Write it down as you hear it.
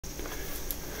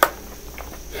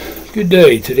Good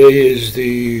day. Today is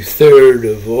the 3rd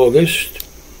of August,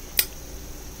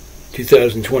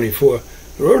 2024. I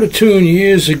wrote a tune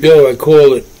years ago. I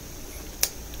call it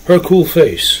Her Cool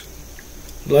Face.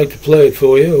 I'd like to play it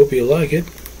for you. Hope you like it.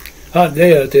 Hot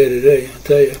day out there today, I'll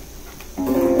tell you.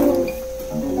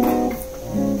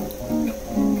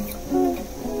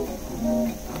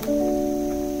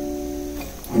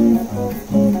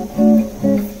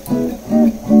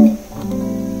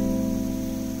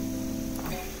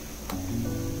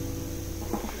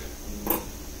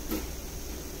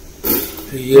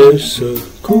 Yes, a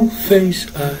cool face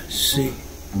I see.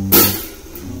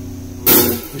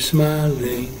 You're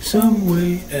smiling some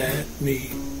way at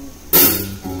me.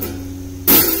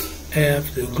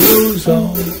 Afterglow's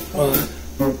all I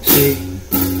see.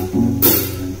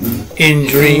 In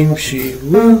dreams she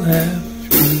will have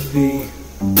to be.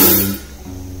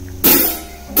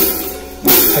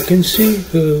 I can see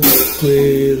her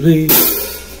clearly,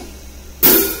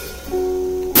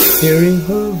 hearing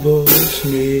her voice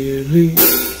nearly.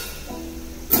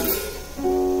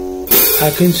 I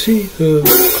can see her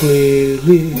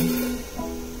clearly,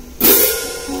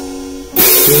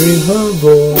 hearing her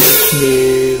voice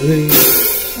nearly.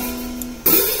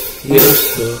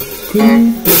 Yes, the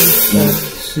cool face I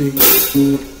see.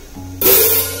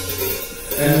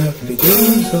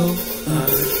 Afterglows all I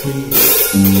need.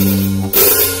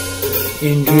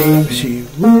 In dreams she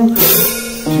will have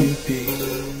to be.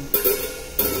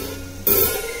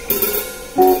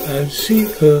 I see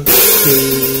her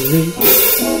clearly,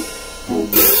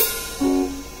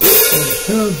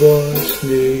 her voice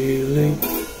nearly.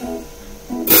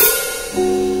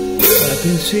 I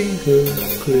can see her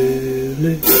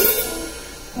clearly,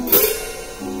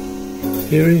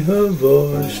 hearing her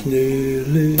voice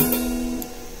nearly.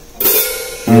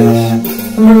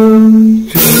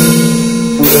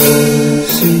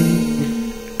 Yes,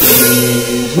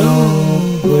 she's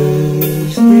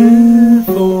always there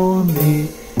for me.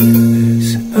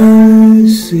 As I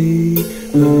see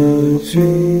her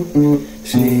dream,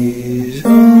 she's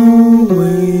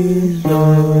always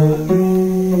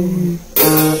loving.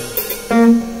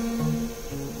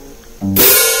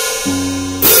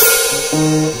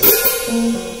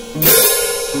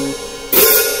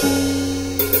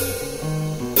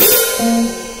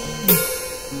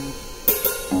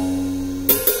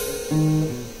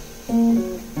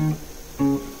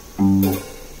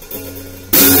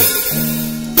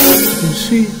 I can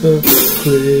see her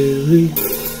clearly,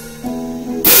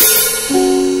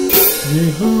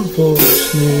 hearing her voice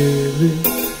nearly.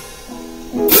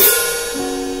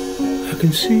 I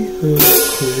can see her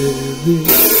clearly,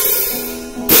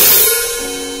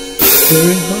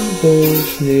 hearing her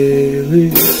voice nearly.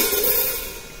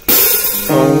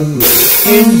 Only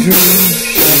in dreams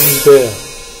she's there.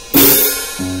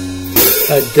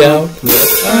 I doubt that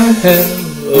I have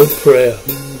a prayer.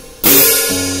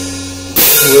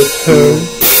 With her,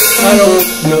 I don't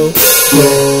know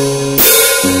more.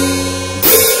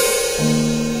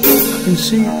 I can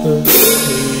see her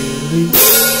clearly,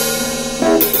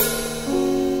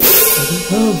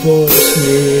 her voice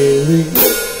nearly.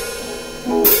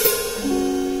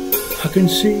 I can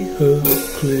see her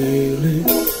clearly,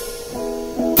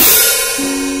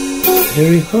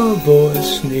 hearing her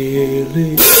voice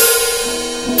nearly.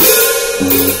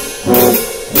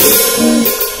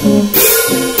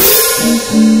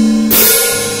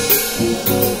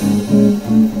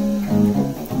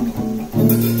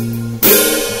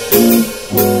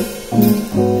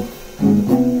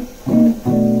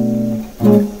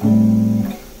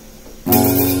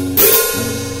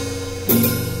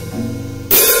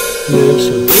 There's a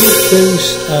good face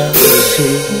I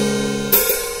see,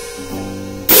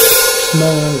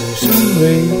 smiling some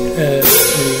way at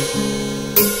me.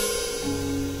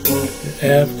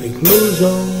 Afterglows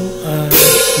all I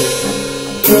see.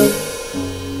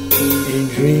 In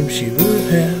dreams she would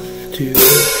have to be.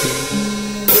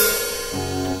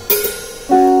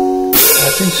 I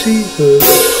can see her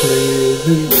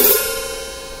clearly,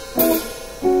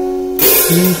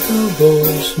 hearing her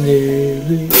voice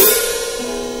nearly.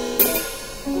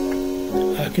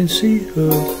 I can see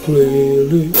her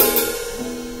clearly,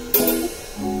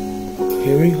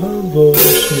 hearing her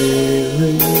voice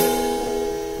nearly.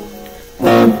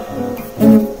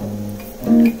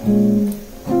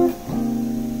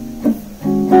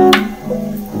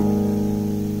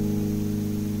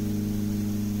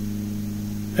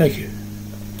 Thank you.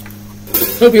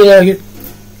 Hope you like it.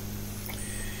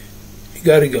 You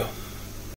gotta go.